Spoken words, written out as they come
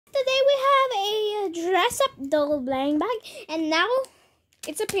today we have a dress-up doll blind bag, and now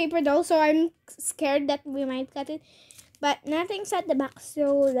it's a paper doll, so I'm scared that we might cut it, but nothing's at the back,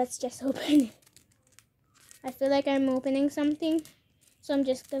 so let's just open it. I feel like I'm opening something, so I'm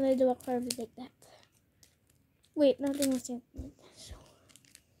just gonna do a curve like that. Wait, nothing was in it. So.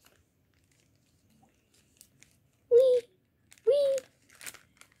 Wee!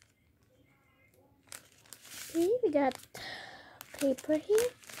 Okay, we got paper here.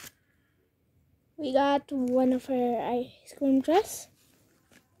 We got one of her ice cream dress.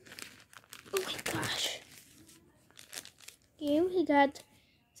 Oh my gosh. Okay, we got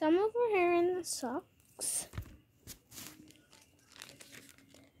some of her hair and socks.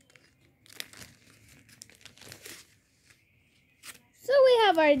 So we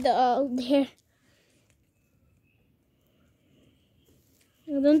have our doll there.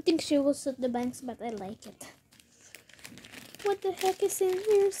 I don't think she will suit the bangs, but I like it. What the heck is in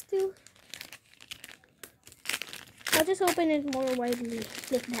here still? I'll just open it more widely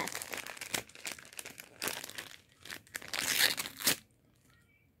like that.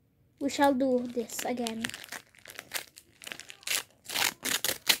 We shall do this again.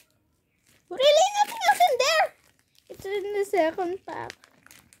 Really? Nothing else in there? It's in the second pack.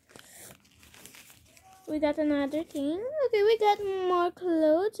 We got another thing. Okay, we got more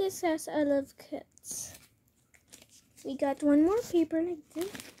clothes. It says I love kids. We got one more paper like this.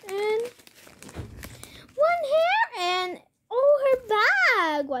 And one hair and her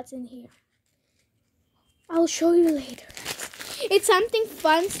bag. What's in here? I'll show you later. It's something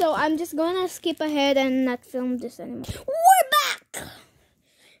fun, so I'm just gonna skip ahead and not film this anymore. We're back!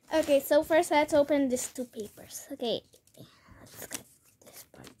 Okay, so first let's open these two papers. Okay, let's cut this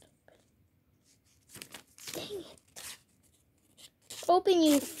part open. Dang it. Open,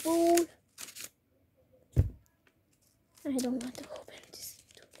 you fool. I don't want to open this.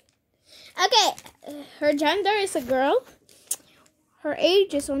 Okay, her gender is a girl. Her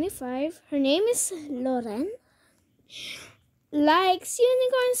age is only 5. Her name is Lauren. Likes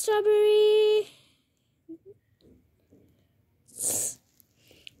unicorn strawberry.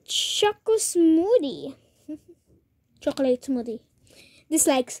 Choco smoothie. Chocolate smoothie.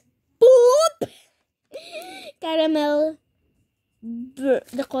 Dislikes poop. Caramel.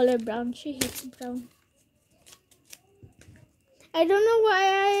 The color brown. She hates brown. I don't know why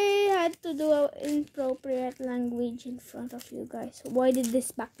I had to do inappropriate language in front of you guys. Why did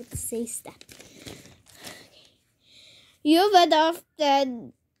this bucket say that? You've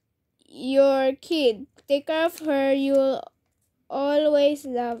adopted your kid. Take care of her. You'll always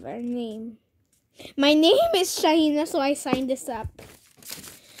love her name. My name is Shahina, so I signed this up.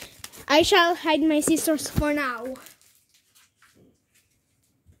 I shall hide my scissors for now.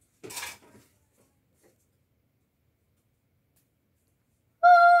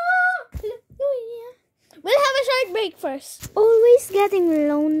 We'll have a short break first. Always getting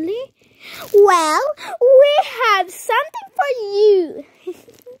lonely? Well, we have something for you.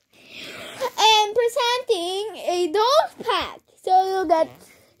 And presenting a doll pack. So you'll get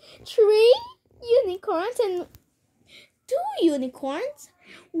 3 unicorns and 2 unicorns,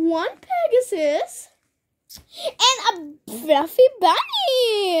 1 Pegasus, and a fluffy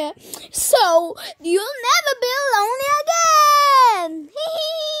bunny. So you'll never be lonely again.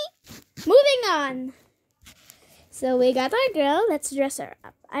 Moving on. So we got our girl. Let's dress her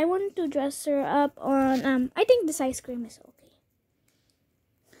up. I want to dress her up on I think this ice cream is okay.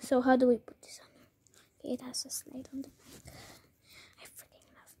 So how do we put this on her? Okay, it has a slide on the back. I freaking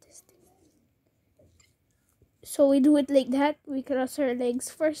love this thing. So we do it like that. We cross her legs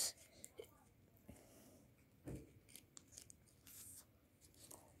first. Oh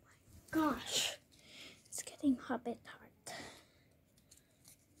my gosh. It's getting a bit hard.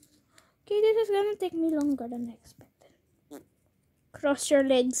 Okay, this is gonna take me longer than I expected. Cross your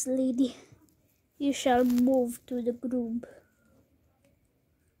legs, lady. You shall move to the groove.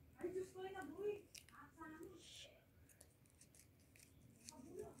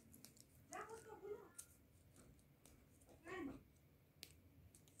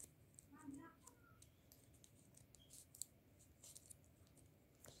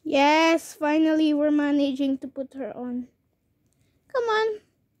 Yes, finally we're managing to put her on. Come on.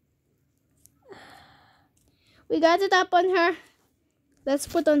 We got it up on her. Let's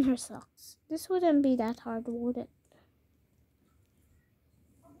put on her socks. This wouldn't be that hard, would it?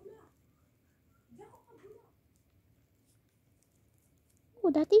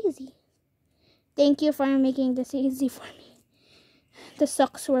 Oh, that's easy. Thank you for making this easy for me. The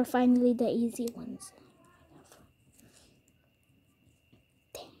socks were finally the easy ones.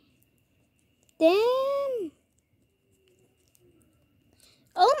 Damn.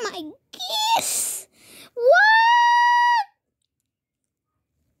 Oh my my kiss! What?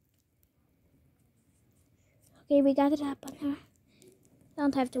 Okay, we got it up on her.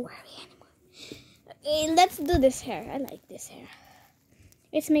 Don't have to worry anymore. Okay, let's do this hair. I like this hair.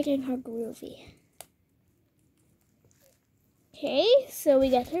 It's making her groovy. Okay, so we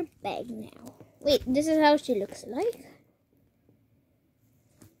got her bag now. Wait, this is how she looks like.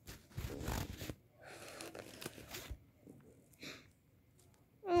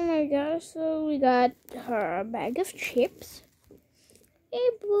 Oh my gosh, so we got her bag of chips. Hey,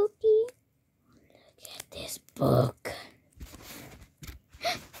 Bookie. Look at this book.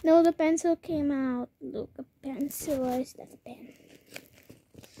 No, the pencil came out. Look, a pencil. Is that a pen?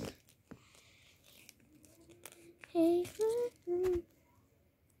 Hey.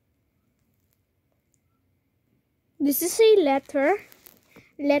 This is a letter.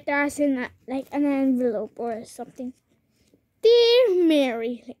 Letter as in like an envelope or something. Dear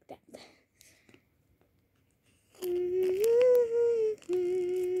Mary, like that.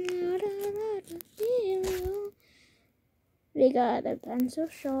 We got a pencil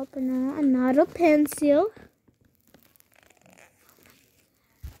sharpener, another pencil.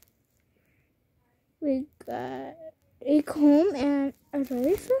 We got a comb and a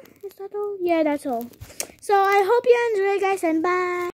razor. Is that all? Yeah, that's all. So I hope you enjoy, guys, and bye.